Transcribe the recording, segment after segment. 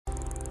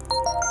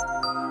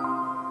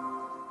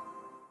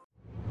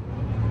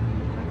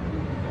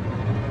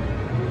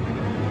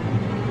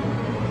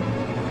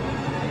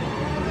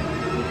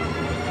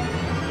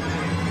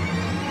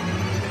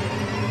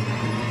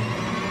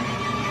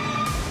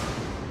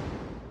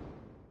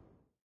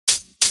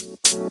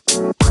Hey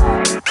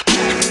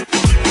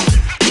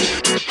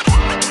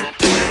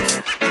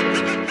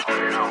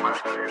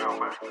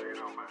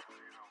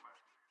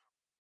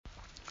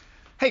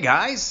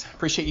guys,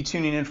 appreciate you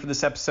tuning in for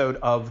this episode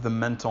of The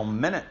Mental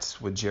Minute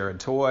with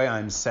Jared Toy.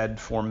 I'm said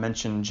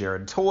aforementioned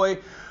Jared Toy,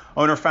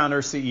 owner,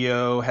 founder,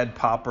 CEO, head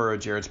popper of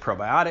Jared's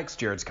Probiotics,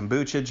 Jared's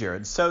Kombucha,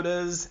 Jared's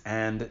Sodas,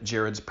 and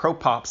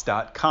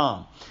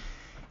jaredspropops.com.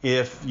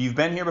 If you've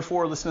been here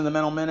before, listen to The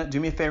Mental Minute, do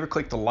me a favor,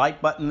 click the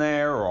like button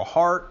there or a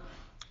heart,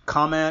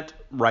 comment,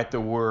 write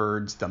the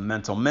words The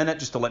Mental Minute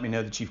just to let me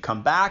know that you've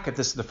come back. If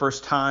this is the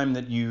first time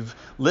that you've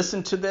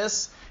listened to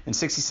this, in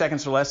 60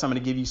 seconds or less, I'm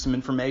going to give you some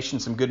information,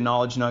 some good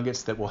knowledge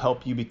nuggets that will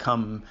help you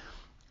become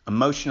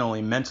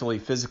emotionally, mentally,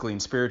 physically,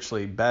 and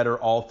spiritually better,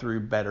 all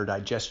through better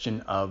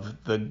digestion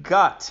of the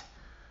gut.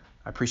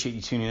 I appreciate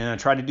you tuning in. I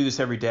try to do this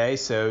every day,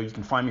 so you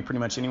can find me pretty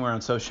much anywhere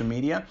on social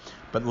media,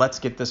 but let's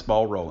get this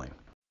ball rolling.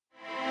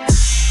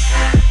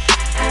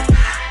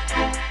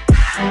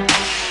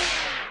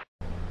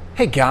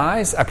 Hey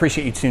guys, I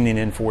appreciate you tuning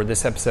in for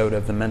this episode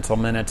of The Mental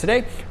Minute.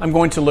 Today, I'm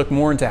going to look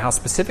more into how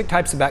specific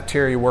types of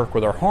bacteria work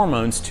with our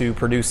hormones to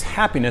produce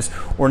happiness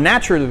or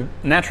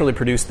naturally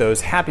produce those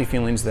happy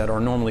feelings that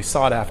are normally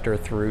sought after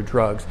through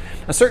drugs.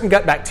 Now, certain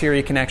gut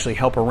bacteria can actually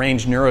help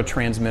arrange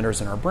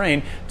neurotransmitters in our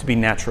brain to be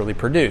naturally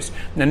produced.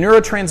 Now,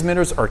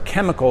 neurotransmitters are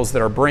chemicals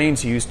that our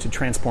brains use to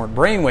transport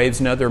brain waves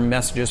and other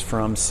messages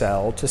from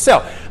cell to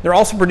cell. They're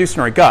also produced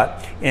in our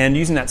gut, and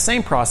using that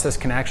same process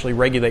can actually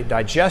regulate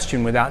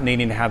digestion without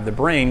needing to have the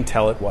brain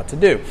tell it what to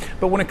do.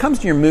 But when it comes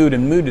to your mood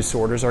and mood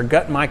disorders, our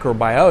gut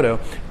microbiota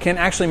can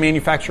actually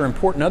manufacture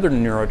important other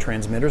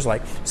neurotransmitters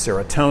like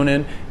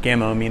serotonin,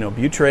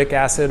 gamma-aminobutyric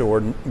acid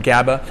or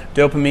GABA,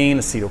 dopamine,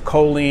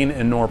 acetylcholine,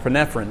 and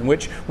norepinephrine,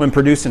 which when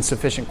produced in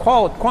sufficient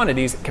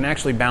quantities can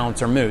actually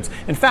balance our moods.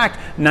 In fact,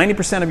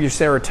 90% of your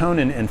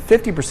serotonin and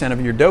 50%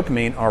 of your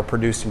dopamine are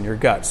produced in your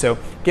gut. So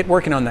get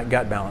working on that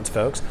gut balance,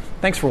 folks.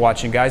 Thanks for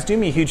watching, guys. Do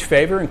me a huge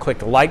favor and click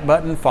the like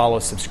button, follow,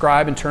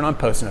 subscribe, and turn on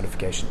post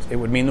notifications. It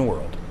would mean the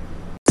world.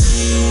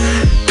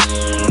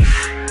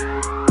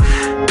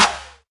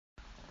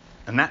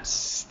 And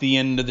that's the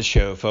end of the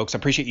show, folks. I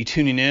appreciate you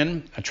tuning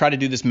in. I try to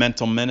do this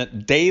Mental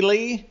Minute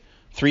daily,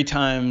 3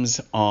 times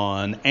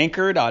on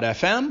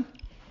Anchor.fm,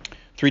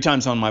 3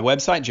 times on my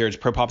website,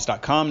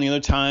 jaredspropops.com, and the other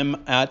time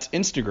at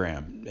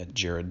Instagram, at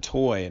Jared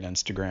Toy at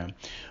Instagram.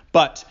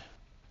 But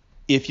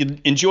if you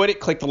enjoyed it,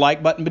 click the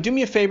like button. But do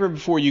me a favor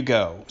before you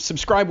go.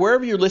 Subscribe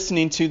wherever you're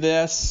listening to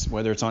this,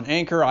 whether it's on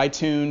Anchor,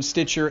 iTunes,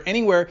 Stitcher,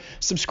 anywhere.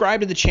 Subscribe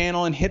to the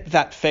channel and hit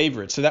that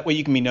favorite so that way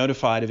you can be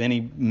notified of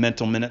any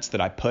mental minutes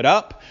that I put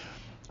up.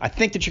 I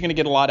think that you're going to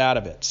get a lot out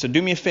of it. So do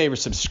me a favor,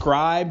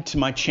 subscribe to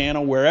my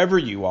channel wherever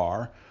you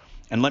are,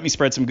 and let me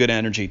spread some good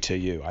energy to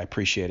you. I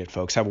appreciate it,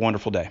 folks. Have a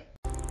wonderful day.